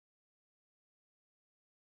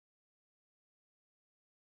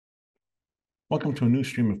Welcome to a new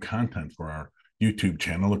stream of content for our YouTube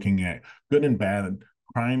channel looking at good and bad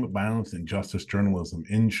crime, violence, and justice journalism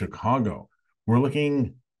in Chicago. We're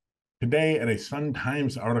looking today at a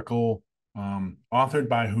Sun-Times article authored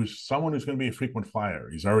by someone who's going to be a frequent flyer.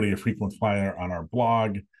 He's already a frequent flyer on our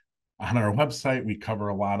blog. On our website, we cover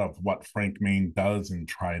a lot of what Frank Main does and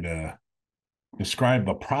try to describe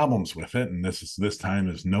the problems with it. And this time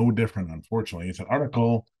is no different, unfortunately. It's an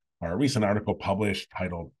article, or a recent article published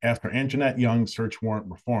titled "After Anjanette Young Search Warrant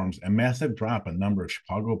Reforms, a Massive Drop in Number of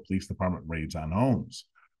Chicago Police Department Raids on Homes,"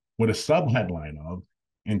 with a subheadline of,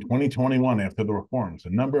 "In 2021, after the reforms,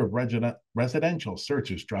 the number of residential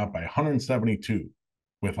searches dropped by 172,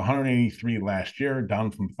 with 183 last year,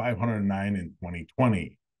 down from 509 in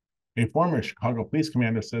 2020. A former Chicago police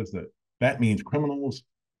commander says that means criminals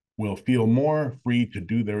will feel more free to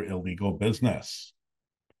do their illegal business."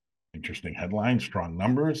 Interesting headline, strong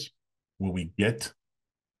numbers. Will we get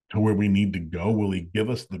to where we need to go? Will he give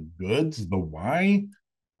us the goods, the why?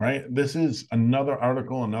 Right? This is another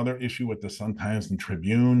article, another issue with the Sun-Times and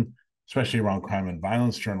Tribune, especially around crime and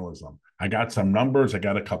violence journalism. I got some numbers. I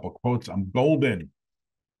got a couple quotes. I'm golden.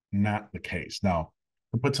 Not the case. Now,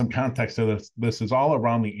 to put some context to this, this is all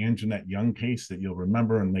around the Anjanette Young case that you'll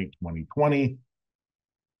remember in late 2020,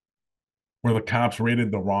 where the cops raided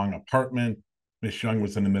the wrong apartment. Miss Young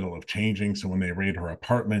was in the middle of changing, so when they raid her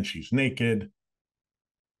apartment, she's naked.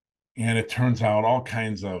 And it turns out all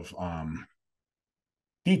kinds of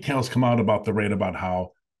details come out about the raid, about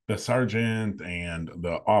how the sergeant and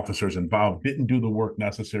the officers involved didn't do the work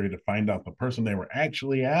necessary to find out the person they were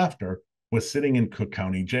actually after was sitting in Cook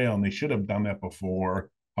County Jail, and they should have done that before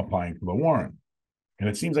applying for the warrant. And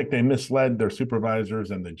it seems like they misled their supervisors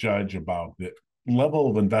and the judge about the level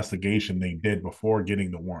of investigation they did before getting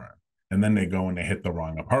the warrant. And then they go and they hit the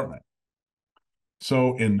wrong apartment.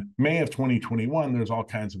 So in May of 2021, there's all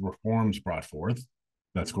kinds of reforms brought forth.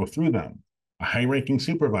 Let's go through them. A high-ranking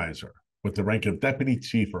supervisor with the rank of deputy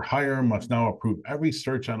chief or higher must now approve every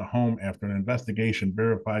search on a home after an investigation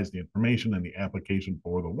verifies the information in the application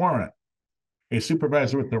for the warrant. A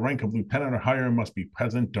supervisor with the rank of lieutenant or higher must be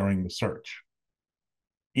present during the search.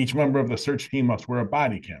 Each member of the search team must wear a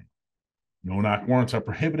body camera. No-knock warrants are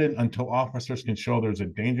prohibited until officers can show there's a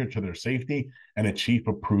danger to their safety and a chief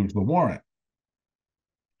approves the warrant.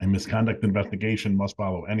 A misconduct investigation must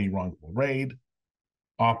follow any wrongful raid.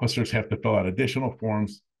 Officers have to fill out additional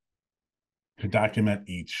forms to document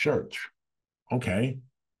each search. Okay,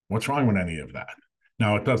 what's wrong with any of that?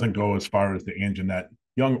 Now, it doesn't go as far as the Anjanette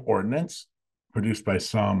Young ordinance produced by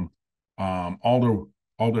some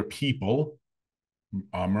older people.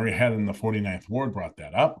 Murray Head in the 49th Ward brought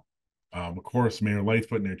that up. Of course, Mayor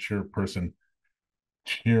Lightfoot and their chairperson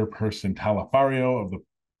Talafario of the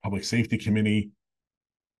Public Safety Committee,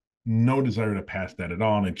 no desire to pass that at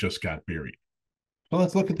all, and it just got buried. So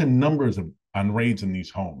let's look at the numbers on raids in these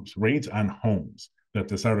homes, raids on homes that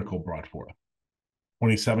this article brought forth.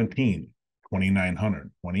 2017,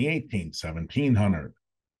 2,900, 2018, 1,700,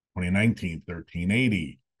 2019,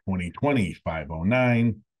 1,380, 2020,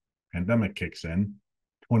 509, pandemic kicks in,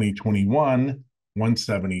 2021,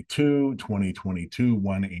 172, 2022,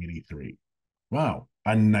 183. Wow,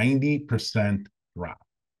 a 90% drop.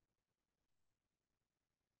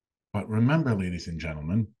 But remember, ladies and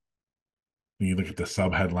gentlemen, when you look at the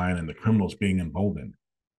subheadline and the criminals being emboldened,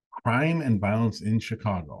 crime and violence in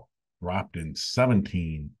Chicago dropped in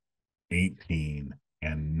 17, 18,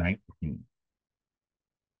 and 19.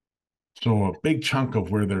 So a big chunk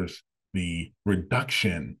of where there's the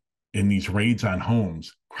reduction in these raids on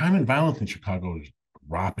homes, crime and violence in Chicago is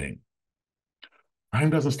dropping. Crime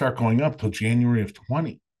doesn't start going up till January of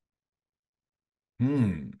 20.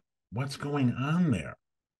 What's going on there?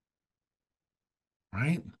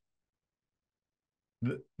 Right?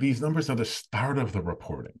 These numbers are the start of the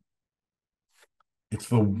reporting. It's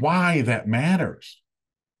the why that matters.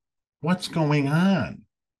 What's going on?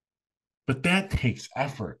 But that takes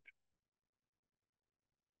effort.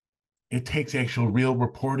 It takes actual real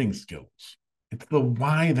reporting skills. It's the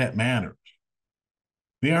why that matters.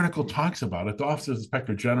 The article talks about it. The Office of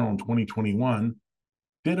Inspector General in 2021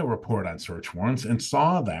 did a report on search warrants and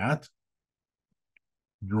saw that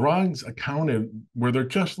drugs accounted where they're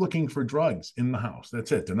just looking for drugs in the house.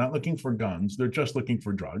 That's it. They're not looking for guns. They're just looking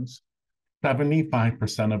for drugs.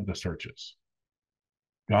 75% of the searches.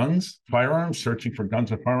 Guns, firearms, searching for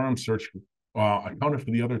guns and firearms, accounted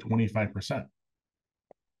for the other 25%.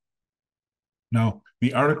 Now,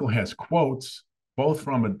 the article has quotes both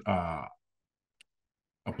from a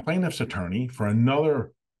plaintiff's attorney for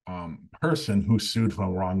another person who sued for a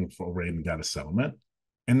wrongful raid and got a settlement.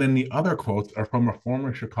 And then the other quotes are from a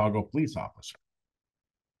former Chicago police officer.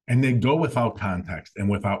 and they go without context and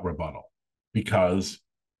without rebuttal because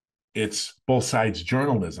it's both sides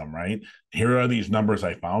journalism, right? Here are these numbers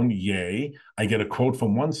I found. Yay. I get a quote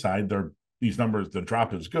from one side. These numbers, the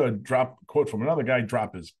drop is good. Drop quote from another guy,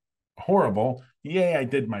 drop is horrible. Yay, I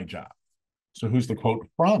did my job. So who's the quote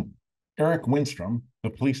from? Eric Winstrom, the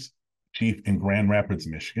police chief in Grand Rapids,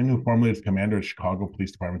 Michigan, who formerly was commander of Chicago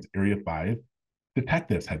Police Department's Area 5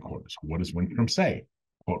 Detectives Headquarters. What does Winstrom say?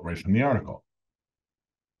 Quote right from the article.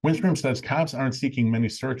 Winstrom says cops aren't seeking many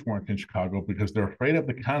search warrants in Chicago because they're afraid of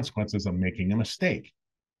the consequences of making a mistake.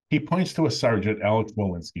 He points to a sergeant, Alex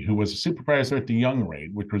Wolinski, who was a supervisor at the Young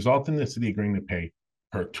raid, which resulted in the city agreeing to pay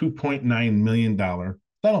her $2.9 million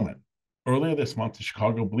settlement. Earlier this month, the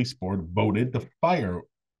Chicago Police Board voted to fire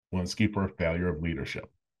Wolinski for a failure of leadership.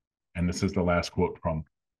 And this is the last quote from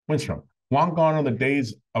Winstrom. Long gone are the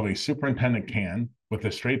days of a superintendent can, with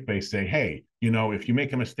a straight face, say, hey, if you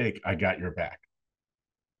make a mistake, I got your back.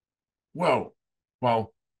 Whoa,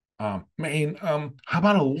 well, Maine, how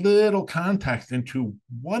about a little context into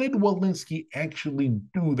what did Wolinski actually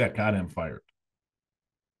do that got him fired?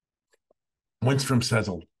 Winstrom says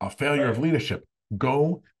a failure of leadership.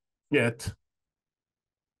 Go get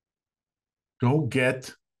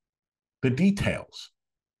the details.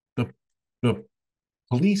 The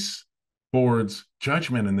police board's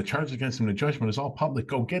judgment and the charge against him, the judgment is all public.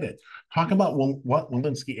 Go get it. Talk about what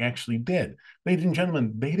Wolinski actually did. Ladies and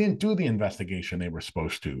gentlemen, they didn't do the investigation they were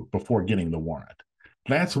supposed to before getting the warrant.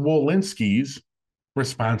 That's Wolinski's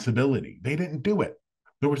responsibility. They didn't do it.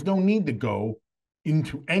 There was no need to go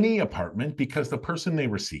into any apartment because the person they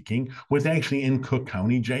were seeking was actually in Cook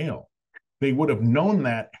County Jail. They would have known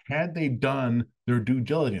that had they done their due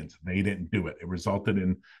diligence. They didn't do it. It resulted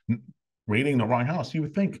in raiding the wrong house. You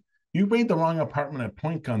would think you raid the wrong apartment and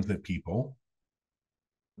point guns at people,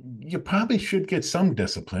 you probably should get some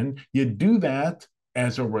discipline. You do that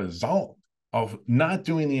as a result of not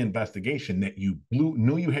doing the investigation that you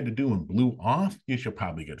knew you had to do and blew off, you should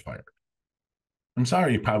probably get fired. I'm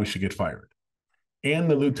sorry, you probably should get fired. And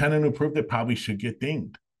the lieutenant who proved it probably should get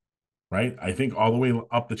dinged, right? I think all the way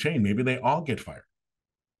up the chain, maybe they all get fired.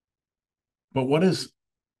 But what does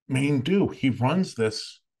Maine do? He runs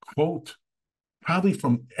this quote, probably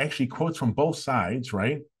from actually quotes from both sides,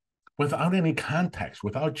 right? Without any context,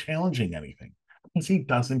 without challenging anything, because he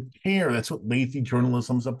doesn't care. That's what lazy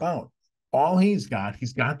journalism's about. All he's got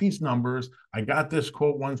these numbers. I got this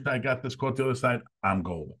quote one side, I got this quote the other side. I'm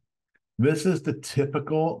golden. This is the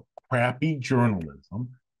typical crappy journalism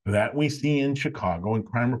that we see in Chicago and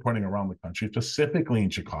crime reporting around the country, specifically in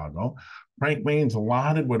Chicago. Frank Maine's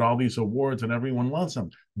lauded with all these awards and everyone loves him.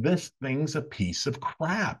 This thing's a piece of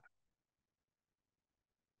crap.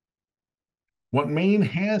 What Maine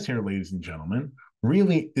has here, ladies and gentlemen,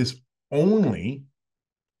 really is only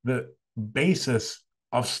the basis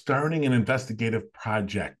of starting an investigative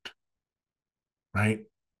project, right?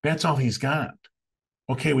 That's all he's got.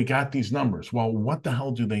 Okay, we got these numbers. Well, what the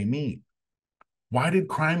hell do they mean? Why did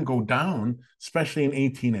crime go down, especially in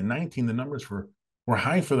 18 and 19? The numbers were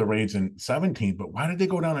high for the raids in 17, but why did they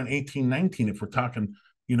go down in 18, 19 if we're talking,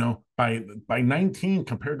 by 19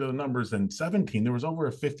 compared to the numbers in 17, there was over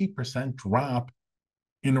a 50% drop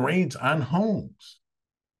in raids on homes.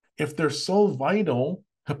 If they're so vital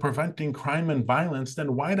to preventing crime and violence,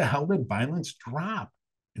 then why the hell did violence drop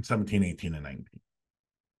in 17, 18, and 19?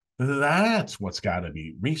 That's what's got to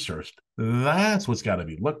be researched. That's what's got to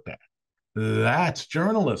be looked at. That's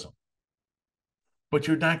journalism. But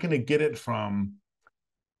you're not going to get it from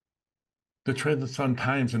the Trenton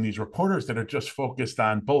Sun-Times and these reporters that are just focused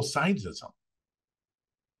on both sidesism,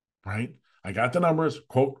 right? I got the numbers,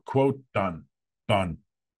 quote, done.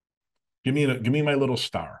 Give me my little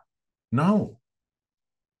star. No,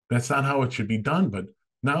 that's not how it should be done. But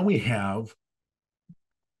now we have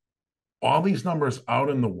all these numbers out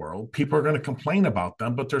in the world. People are going to complain about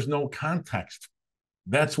them, but there's no context.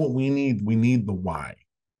 That's what we need. We need the why.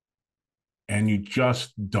 And you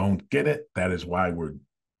just don't get it. That is why we're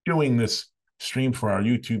doing this stream for our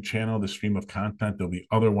YouTube channel, the stream of content. There'll be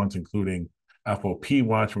other ones, including FOP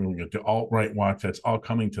Watch. We're going to get to Alt-Right Watch. That's all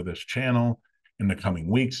coming to this channel in the coming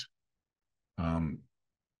weeks.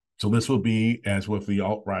 So this will be, as with the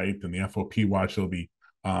Alt-Right and the FOP Watch, there'll be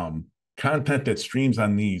content that streams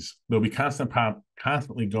on these. There'll be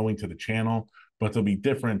constantly going to the channel, but there'll be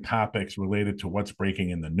different topics related to what's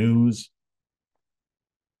breaking in the news.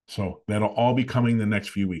 So that'll all be coming the next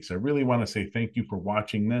few weeks. I really want to say thank you for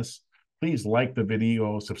watching this. Please like the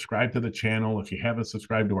video, subscribe to the channel. If you haven't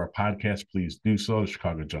subscribed to our podcast, please do so, the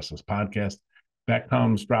Chicago Justice Podcast. That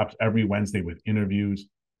drops every Wednesday with interviews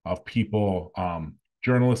of people,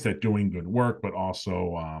 journalists that are doing good work, but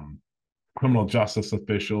also criminal justice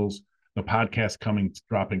officials. The podcast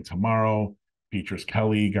dropping tomorrow features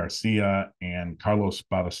Kelly Garcia and Carlos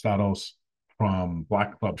Badastados from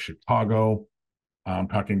Black Club Chicago,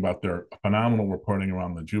 talking about their phenomenal reporting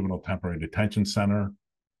around the Juvenile Temporary Detention Center.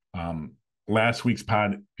 Last week's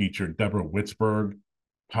pod featured Deborah Witzberg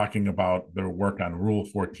talking about their work on Rule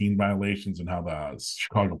 14 violations and how the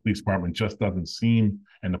Chicago Police Department just doesn't seem,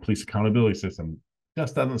 and the police accountability system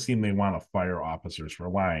just doesn't seem they want to fire officers for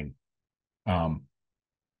lying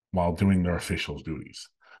while doing their official duties.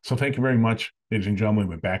 So thank you very much, ladies and gentlemen.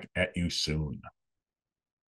 We're back at you soon.